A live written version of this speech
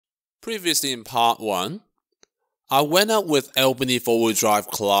Previously in part 1, I went out with Albany 4-wheel drive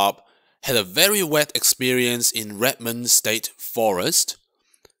club, had a very wet experience in Redmond State Forest,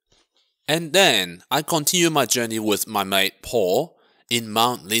 and then I continued my journey with my mate Paul in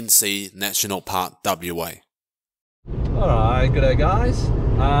Mount Lindesay National Park, WA. Alright, good day guys.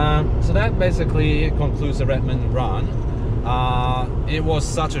 So that basically concludes the Redmond run. It was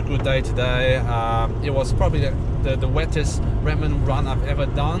such a good day today. It was probably the wettest Redmond run I've ever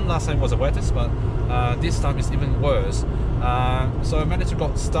done. Last time was the wettest, but this time it's even worse. So I managed to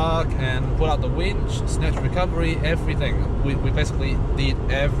got stuck and pull out the winch, snatch recovery, everything. We basically did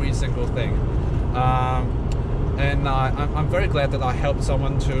every single thing. And I'm very glad that I helped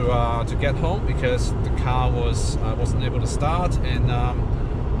someone to get home, because the car wasn't able to start, and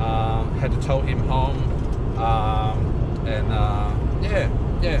had to tow him home. I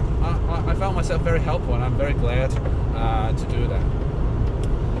found myself very helpful, and I'm very glad to do that.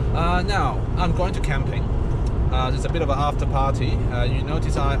 Now I'm going to camping. There's a bit of an after party. You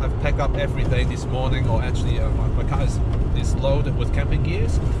notice I've packed up everything this morning, or actually my car is loaded with camping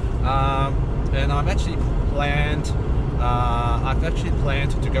gears. And I've actually planned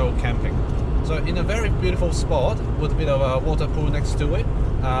to go camping. So in a very beautiful spot with a bit of a water pool next to it.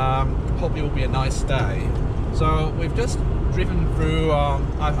 Hope it will be a nice day. So we've just driven through.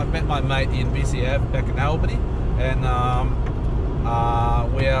 I've met my mate in BCF back in Albany, and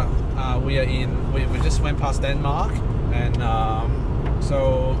we just went past Denmark, and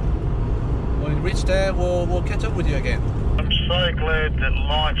so when we reach there, we'll catch up with you again. I'm so glad that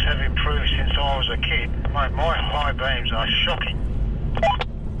lights have improved since I was a kid. Mate, my high beams are shocking.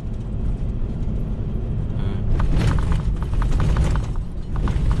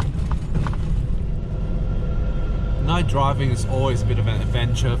 Night driving is always a bit of an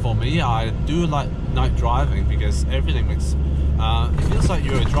adventure for me. I do like night driving because everything makes it feels like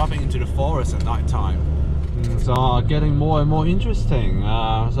you're driving into the forest at night time. So getting more and more interesting.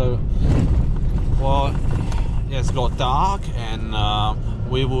 Yeah, it's got dark, and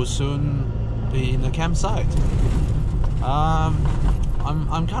we will soon be in the campsite.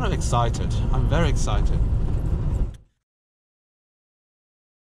 I'm kind of excited. I'm very excited.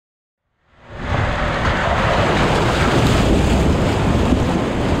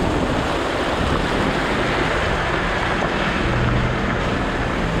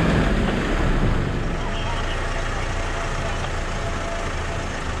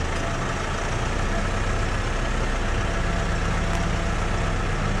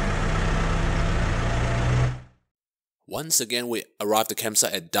 Once again, we arrived at the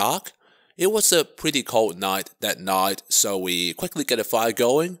campsite at dark. It was a pretty cold night that night, so we quickly get a fire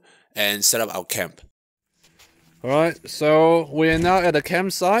going and set up our camp. Alright, so we are now at the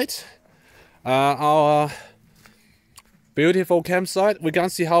campsite. Our beautiful campsite. We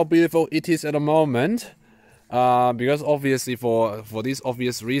can't see how beautiful it is at the moment, because obviously for this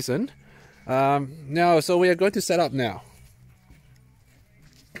obvious reason. So we are going to set up now.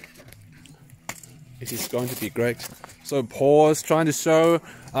 It is going to be great. So Paul's trying to show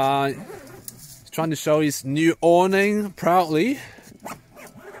his new awning proudly.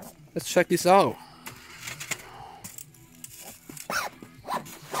 Let's check this out.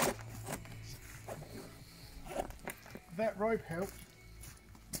 That rope helped.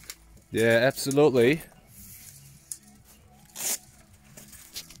 Yeah, absolutely.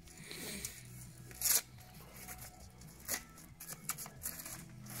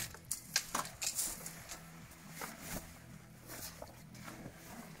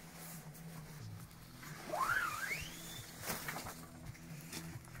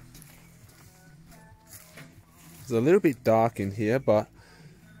 It's a little bit dark in here, but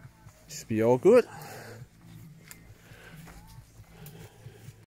it should be all good.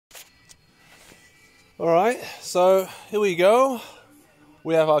 Alright, so here we go.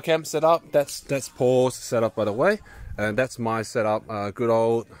 We have our camp set up. That's Paul's setup, by the way. And that's my setup. Good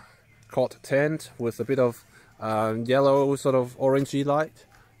old cot tent with a bit of yellow, sort of orangey light.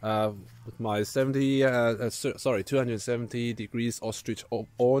 With my 270 degrees ostrich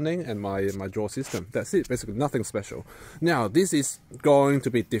awning and my draw system. That's it, basically nothing special. Now this is going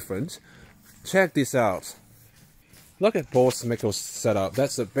to be different. Check this out. Look at Paul's Mikkel's setup.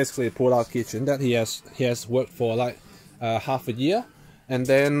 That's basically a pull-out kitchen that he has worked for like half a year, and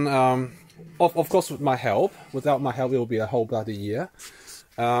then of course with my help. Without my help, it will be a whole bloody year.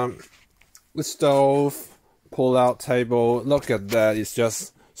 The stove, pull-out table. Look at that. It's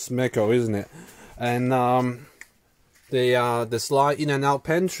just Smecco, isn't it? And the slide in and out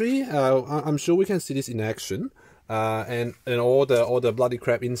pantry. I'm sure we can see this in action. And all the bloody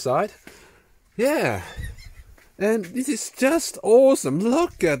crap inside. Yeah, And this is just awesome.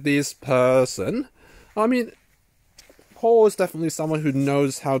 Look at this person. I mean, Paul is definitely someone who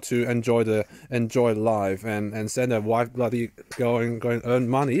knows how to enjoy life and send a wife bloody going earn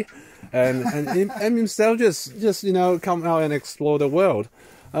money, and himself just you know come out and explore the world.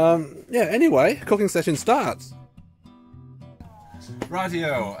 Yeah. Anyway, cooking session starts.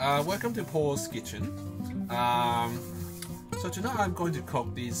 Rightio. Welcome to Paul's kitchen. So tonight I'm going to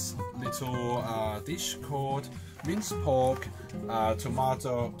cook this little dish called minced pork,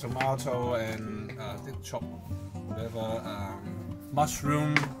 tomato, and chopped whatever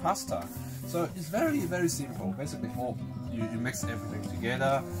mushroom pasta. So it's very simple. Basically, you mix everything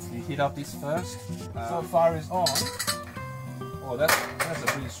together. You heat up this first. So fire is on. Oh, that's a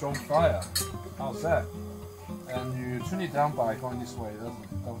pretty strong fire. How's that? And you turn it down by going this way,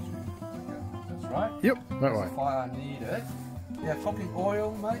 don't you? Okay, that's right. Yep, that way. Fire needed. Yeah, cooking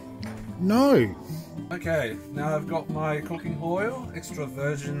oil, mate? No. Okay, now I've got my cooking oil, extra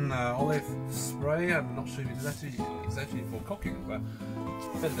virgin olive spray. I'm not sure if it's actually for cooking, but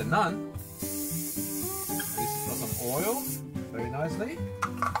better than none. This has got some oil, very nicely.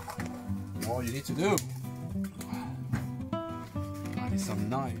 And all you need to do, I need some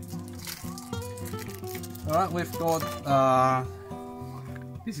knife. Alright, we've got,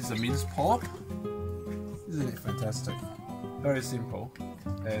 this is a minced pork. Isn't it fantastic? Very simple,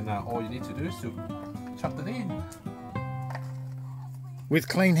 and all you need to do is to chop it in. With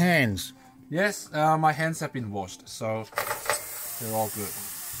clean hands. Yes, my hands have been washed, so they're all good.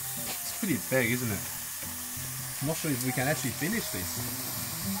 It's pretty big, isn't it? I'm not sure if we can actually finish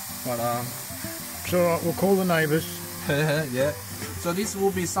this, but So we'll call the neighbours. yeah. So this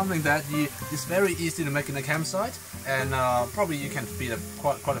will be something that is very easy to make in a campsite, and probably you can feed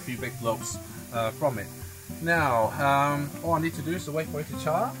quite a few big loaves from it. Now, all I need to do is to wait for it to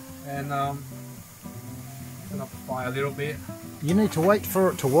char, and turn up the fire a little bit. You need to wait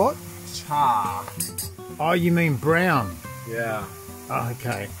for it to what? Char. Oh, you mean brown. Yeah. Oh,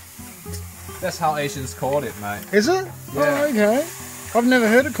 okay. That's how Asians call it, mate. Is it? Yeah. Oh, okay. I've never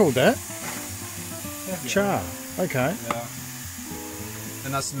heard it called that. Yeah. Char. Okay. Yeah.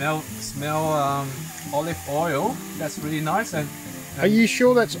 And I smell olive oil. That's really nice. And Are you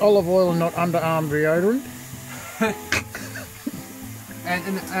sure that's olive oil and not underarm deodorant?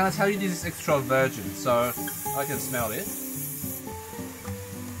 and I tell you, this is extra virgin, so I can smell it.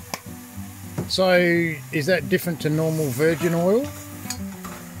 So, is that different to normal virgin oil?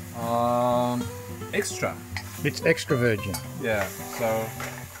 Extra. It's extra virgin. Yeah. So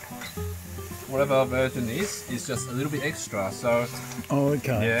whatever virgin is just a little bit extra. So Oh,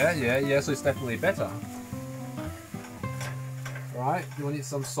 okay. yeah. So it's definitely better. Right. You will need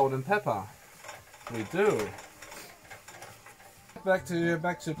some salt and pepper. We do. Back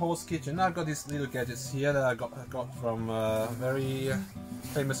to Paul's kitchen. I've got these little gadgets here that I got from a very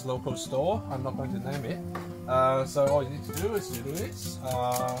famous local store. I'm not going to name it. So all you need to do is to do this.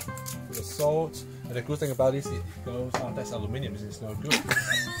 Put the salt. And the good thing about this, it goes. Oh, that's aluminium. It's no good.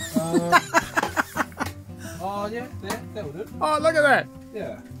 Oh yeah, that will do. Oh, look at that.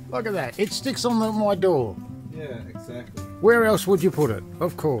 Yeah. Look at that. It sticks on my door. Yeah, exactly. Where else would you put it?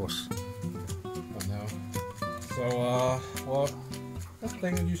 Of course. I know. So well, that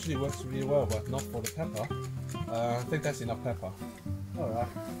thing usually works really well, but not for the pepper. I think that's enough pepper. All right.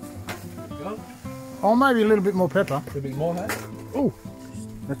 There we go. Oh, maybe a little bit more pepper. A little bit more, hey? Oh,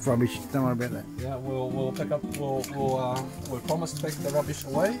 that's rubbish. Don't worry about that. Yeah, we'll pick up. We'll promise to take the rubbish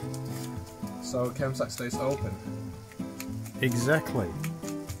away, so campsite stays open. Exactly.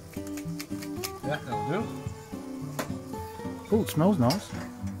 Yeah, that'll do. Oh, it smells nice.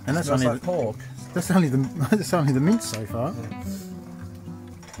 And that's Smells only like pork. that's only the mint so far.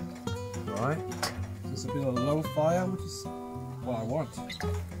 Right. Just a bit of low fire, which is what I want.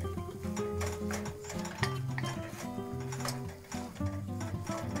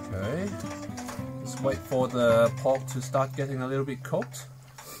 Okay. Just wait for the pork to start getting a little bit cooked.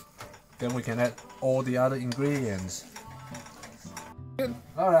 Then we can add all the other ingredients.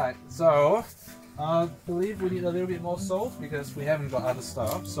 Alright, so I believe we need a little bit more salt because we haven't got other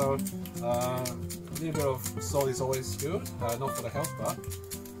stuff. So a little bit of salt is always good, not for the health but.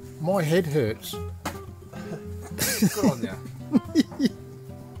 My head hurts. Good on ya.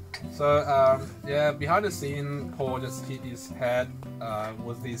 So yeah, behind the scene, Paul just hit his head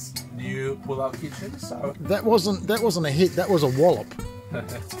with this new pull-out kitchen. So That wasn't a hit. That was a wallop.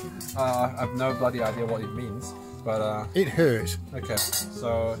 I've no bloody idea what it means, but It hurt. okay.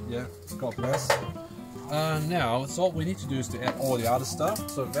 So yeah, God bless. Now, so all we need to do is to add all the other stuff.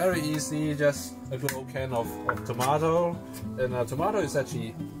 So very easy, just a good old can of tomato. And tomato is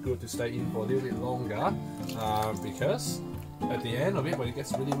actually good to stay in for a little bit longer. because at the end of it, when it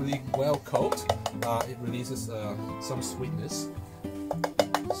gets really well cooked, it releases some sweetness.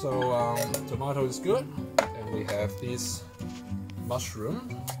 So tomato is good, and we have this mushroom,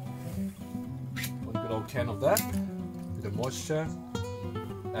 one good old can of that, with the moisture,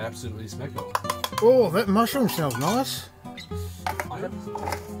 absolutely smacko. Oh, that mushroom smells nice.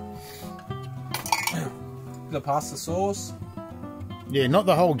 The pasta sauce. Yeah, not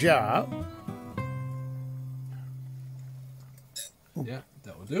the whole jar. Yeah,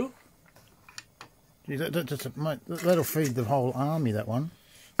 that will do. Gee, mate, that'll feed the whole army, that one.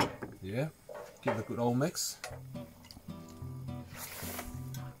 Yeah, give it a good old mix.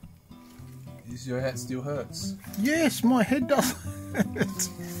 Is your head still hurts? Yes, my head does.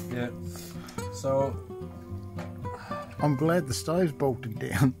 Yeah. So I'm glad the stove's bolted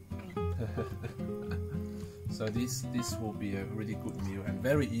down. So this will be a really good meal and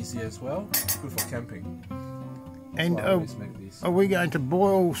very easy as well. Good for camping. And So I always make this. are we going to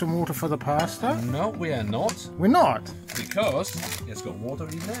boil some water for the pasta? No, we are not, We're not. because it's got water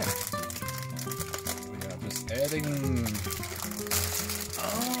in there. We are just adding the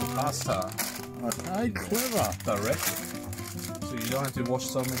pasta Okay, clever. directly, so you don't have to wash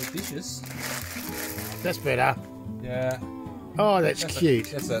so many dishes. That's better. Yeah, Oh, that's cute.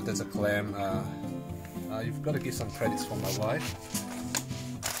 that's a clam. You've got to give some credits for my wife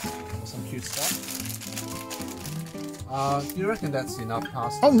for some cute stuff. Do you reckon that's enough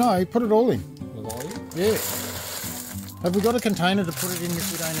pasta? Oh no, put it all in. With oil? Yeah. Have we got a container to put it in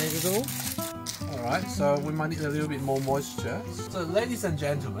if we don't need it all? Alright, so we might need a little bit more moisture. So ladies and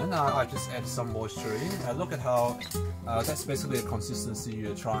gentlemen, I just add some moisture in. Look at how that's basically a consistency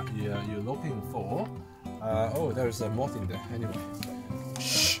you're looking for. Oh, there's a moth in there. Anyway.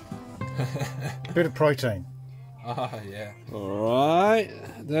 Shh. Bit of protein. Ah, yeah. Alright,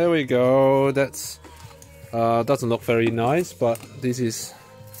 there we go. That's doesn't look very nice, but this is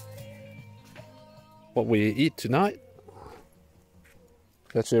what we eat tonight.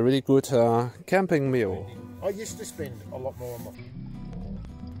 That's a really good camping meal. I used to spend a lot more on my...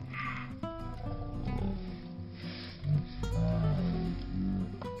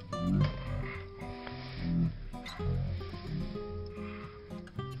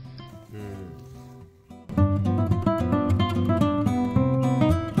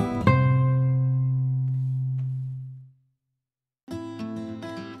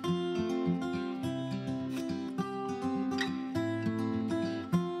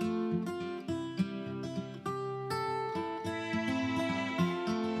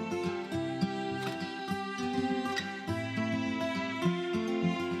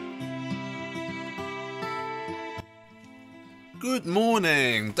 Good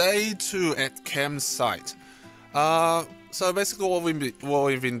morning, day 2 at campsite. So basically what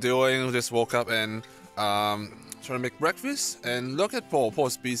we've been doing, we just woke up and trying to make breakfast, and look at Paul.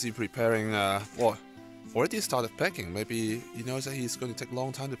 Paul's busy preparing, already started packing. Maybe he knows that he's going to take a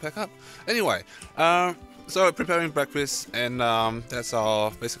long time to pack up. Anyway, so preparing breakfast, and that's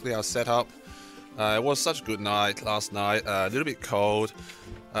basically our setup. It was such a good night last night, a little bit cold.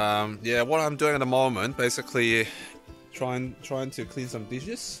 Yeah, what I'm doing at the moment, basically trying to clean some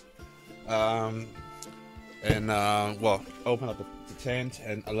dishes, and open up the tent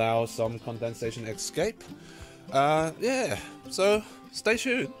and allow some condensation escape. Yeah, so stay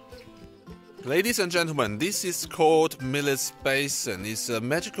tuned. Ladies and gentlemen, this is called Millers Basin. It's a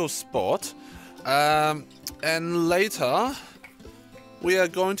magical spot, and later we are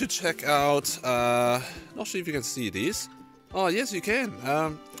going to check out, not sure if you can see this. Oh yes, you can.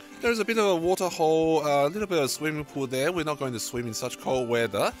 There's a bit of a water hole, a little bit of a swimming pool there. We're not going to swim in such cold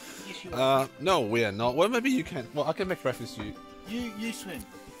weather. Yes, you are. No, we are not. Well, maybe you can. Well, I can make breakfast. You swim.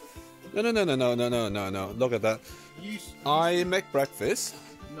 No. Look at that. I make breakfast.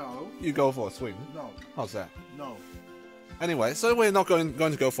 No. You go for a swim. No. How's that? No. Anyway, so we're not going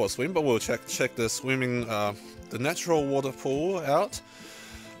to go for a swim, but we'll check the swimming, the natural water pool out,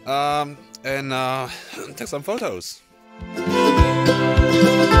 and take some photos.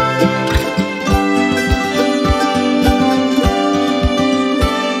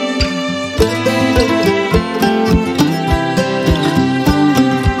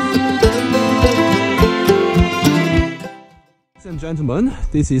 Ladies and gentlemen,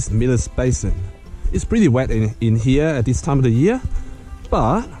 this is Millers Basin. It's pretty wet in here at this time of the year,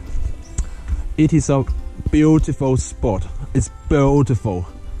 but it is a beautiful spot. It's beautiful.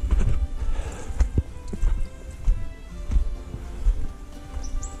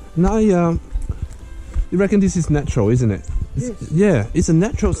 Now, you reckon this is natural, isn't it? Yes. Yeah, it's a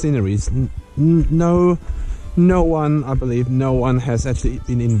natural scenery. It's no one, I believe, no one has actually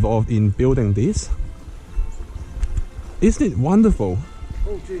been involved in building this. Isn't it wonderful?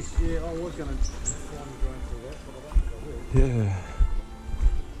 Oh jeez, yeah, I was going to fly the drone through that, but I don't think I will. Yeah.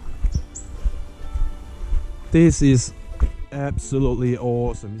 This is absolutely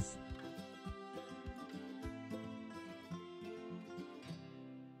awesome.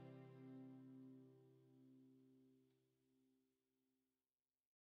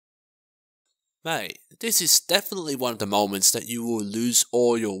 Mate, this is definitely one of the moments that you will lose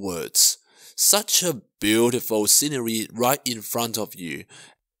all your words. Such a beautiful scenery right in front of you.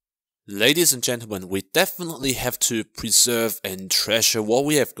 Ladies and gentlemen, we definitely have to preserve and treasure what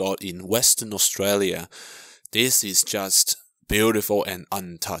we have got in Western Australia. This is just beautiful and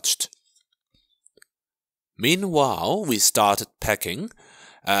untouched. Meanwhile, we started packing,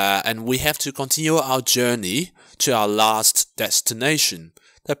 and we have to continue our journey to our last destination,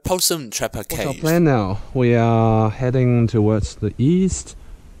 the Possum Trapper Cave. What's our plan now? We are heading towards the east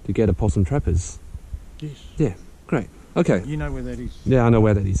to get the possum trappers. Yes. Yeah, great. Okay. You know where that is. Yeah, I know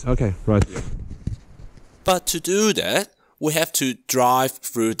where that is. Okay, right. But to do that, we have to drive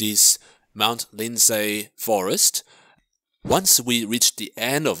through this Mount Lindsay Forest. Once we reach the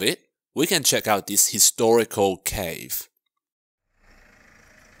end of it, we can check out this historical cave.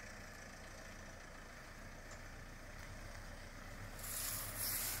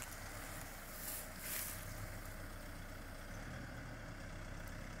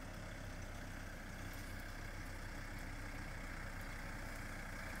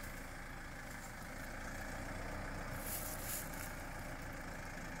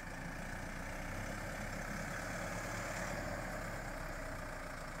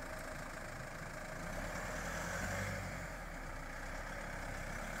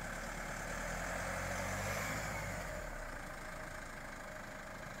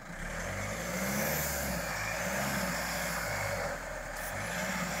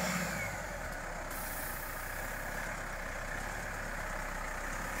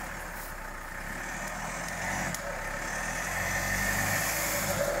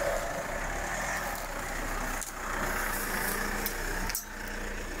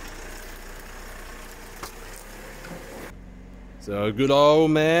 So good old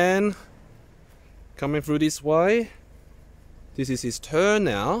man coming through this way. This is his turn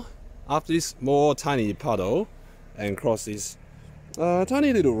now. After this more tiny puddle and cross this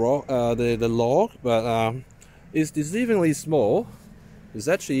tiny little rock, the log, but it's deceivingly small. It's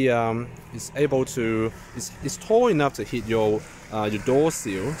actually it's able to it's tall enough to hit your door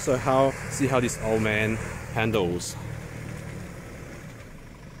sill. So see how this old man handles.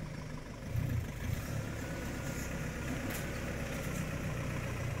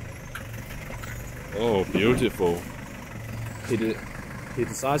 Oh, beautiful. Hit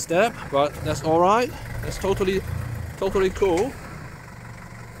the side step, but that's alright. That's totally cool.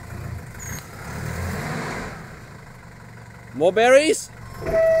 More berries?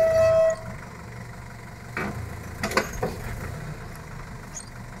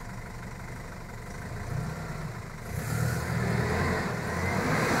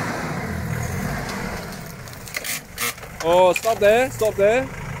 Oh, stop there.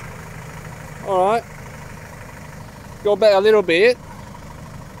 Alright. Go back a little bit.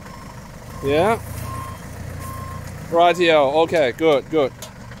 Yeah. Right here. Okay, good.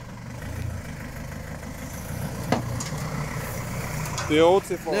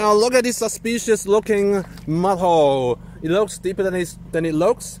 Beautiful. Now look at this suspicious looking mud hole. It looks deeper than it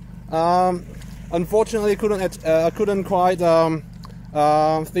looks. Unfortunately, I couldn't quite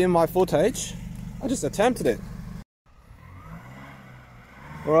film my footage. I just attempted it.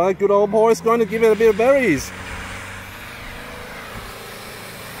 Alright, good old boy is going to give it a bit of berries.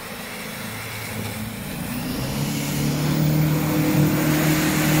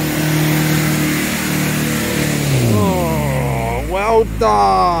 Oh, well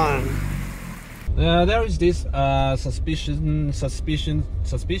done. There is this suspicious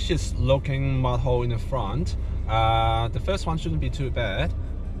looking mud hole in the front. The first one shouldn't be too bad,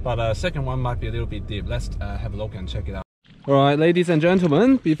 but the second one might be a little bit deep. Let's have a look and check it out. Alright, ladies and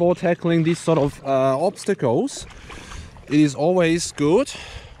gentlemen, before tackling these sort of obstacles, it is always good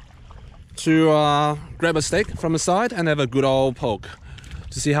to grab a stick from the side and have a good old poke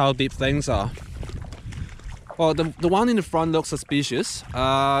to see how deep things are. Well, the one in the front looks suspicious.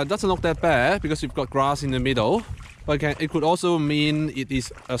 Doesn't look that bad because you've got grass in the middle, but it could also mean it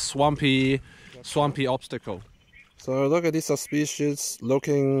is a swampy obstacle. So look at this suspicious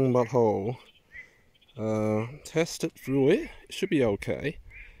looking mud hole. Test it through it should be okay,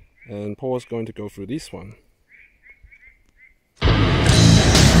 and Paul's going to go through this one.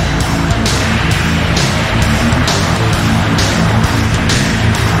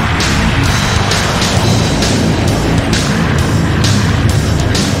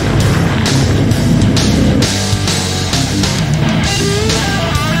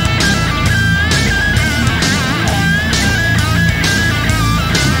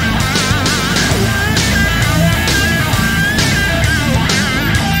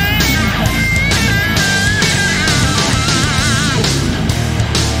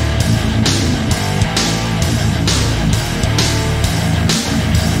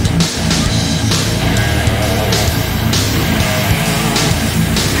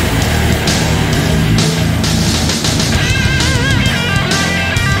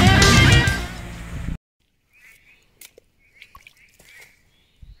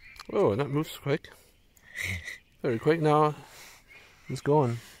 Oh, that moves quick. Very quick now. It's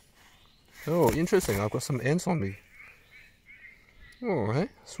gone. Oh, interesting. I've got some ants on me. Oh, hey,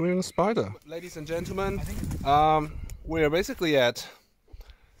 swimming spider. Ladies and gentlemen, we're basically at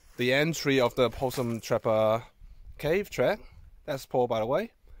the entry of the Possum Trapper Cave track. That's Paul, by the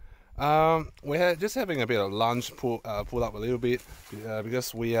way. We're just having a bit of lunch, pull up a little bit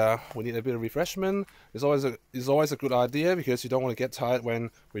because we need a bit of refreshment. It's always a good idea because you don't want to get tired when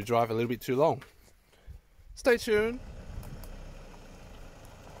we drive a little bit too long. Stay tuned.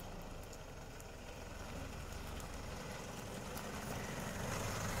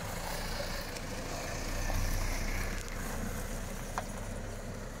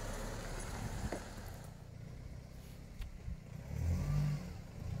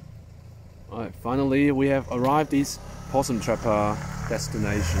 Alright, finally we have arrived at Possum Trapper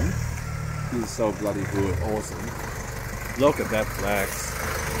destination. This is so bloody good, awesome. Look at that flags.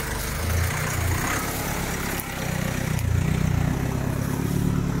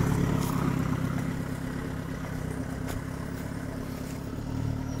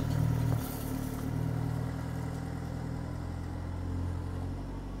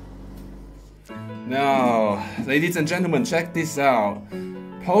 Now, ladies and gentlemen, check this out.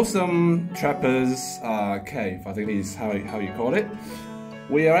 Possum Trapper's Cave, I think is how you call it.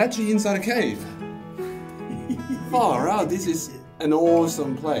 We are actually inside a cave. Far out, this is an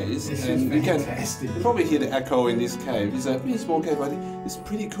awesome place. And you can probably hear the echo in this cave. It's a pretty small cave, but it's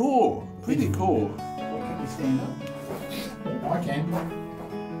pretty cool. Pretty cool. Well, can you stand up? I can.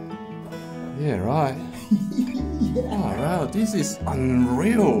 Yeah, right. Far out, this is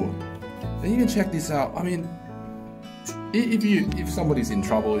unreal. And you can check this out. I mean, if somebody's in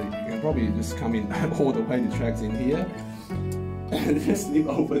trouble, you can probably just come in all the way the tracks in here and just sleep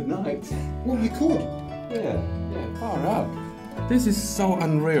overnight. Well, you could. Yeah, far out. This is so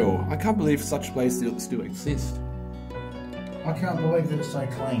unreal. I can't believe such places still exist. I can't believe that it's so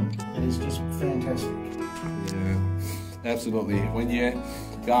clean. It is just fantastic. Yeah, absolutely. When you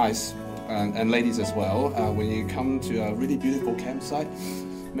guys and ladies as well, when you come to a really beautiful campsite,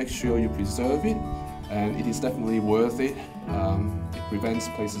 make sure you preserve it. And it is definitely worth it. It prevents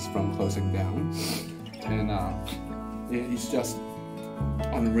places from closing down, and it's just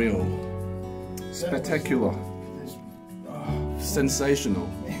unreal, spectacular, sensational.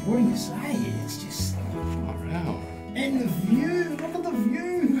 What do you say? It's just Wow. And the view. Look at the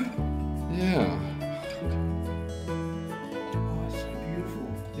view. Yeah. Oh, it's so beautiful.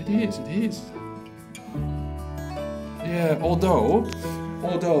 It is. Yeah. Although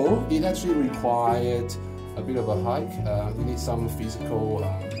it actually required a bit of a hike. You need some physical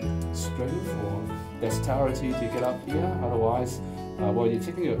strength or dexterity to get up here. Otherwise, well, you're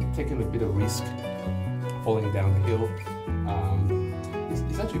taking a bit of risk falling down the hill.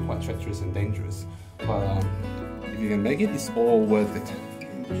 It's actually quite treacherous and dangerous. But if you can make it, it's all worth it.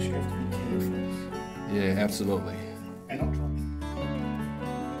 You just have to be careful. Yeah, absolutely. And not try.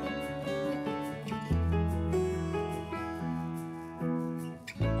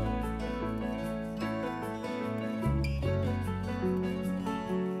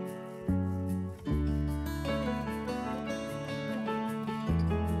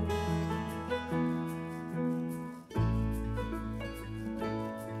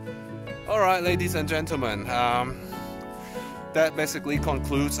 Alright, ladies and gentlemen, that basically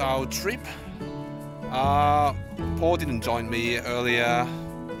concludes our trip. Paul didn't join me earlier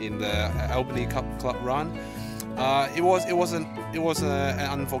in the Albany Club run. It was an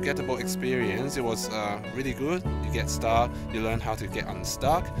unforgettable experience. It was really good. You get stuck, you learn how to get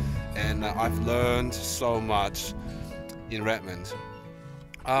unstuck, and I've learned so much in Redmond.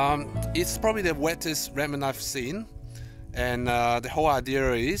 It's probably the wettest Redmond I've seen. And the whole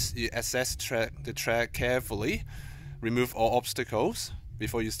idea is you assess the track carefully, remove all obstacles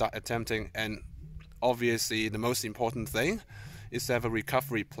before you start attempting, and obviously the most important thing is to have a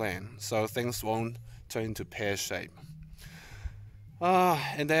recovery plan so things won't turn into pear-shape.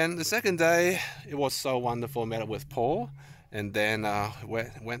 And then the second day, it was so wonderful. Met up with Paul, and then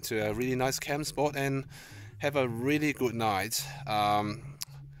went to a really nice camp spot and have a really good night.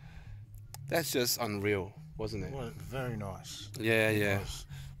 That's just unreal, wasn't it? Well, very nice. Yeah. Nice.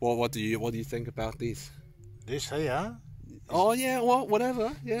 Well, what do you think about this? This here. Oh yeah, well,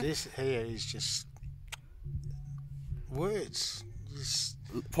 whatever. Yeah. This here is just words. Just,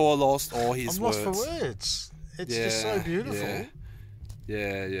 Paul lost all his I'm words. lost for words. It's just so beautiful.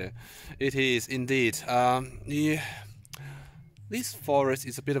 Yeah. It is indeed. This forest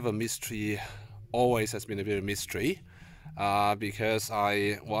is a bit of a mystery. Always has been a bit of a mystery. Because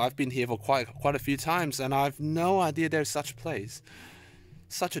I've been here for quite a few times, and I've no idea there's such a place.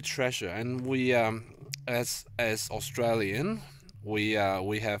 such a treasure, and we as Australian, we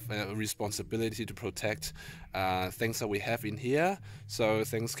have a responsibility to protect things that we have in here, so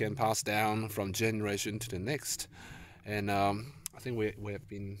things can pass down from generation to the next. And I think we have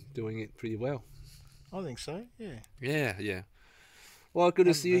been doing it pretty well. I think so, yeah. Yeah. Well, good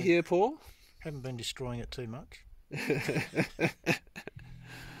to see you here, Paul. Haven't been destroying it too much.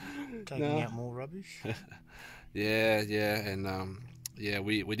 Taking out more rubbish. Yeah, and yeah,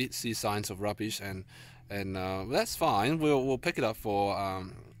 we did see signs of rubbish, and that's fine. We'll pick it up for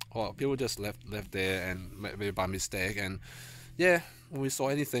well, people just left there and maybe by mistake, and yeah, when we saw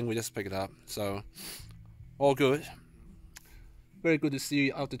anything, we just pick it up. So all good. Very good to see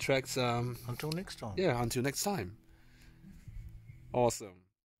you out the tracks. Until next time. Yeah, until next time. Awesome.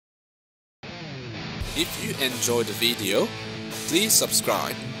 If you enjoyed the video, please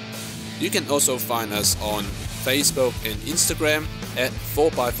subscribe. You can also find us on Facebook and Instagram at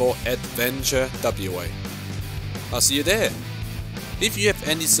 4x4adventurewa. I'll see you there. If you have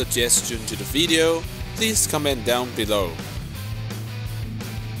any suggestion to the video, please comment down below.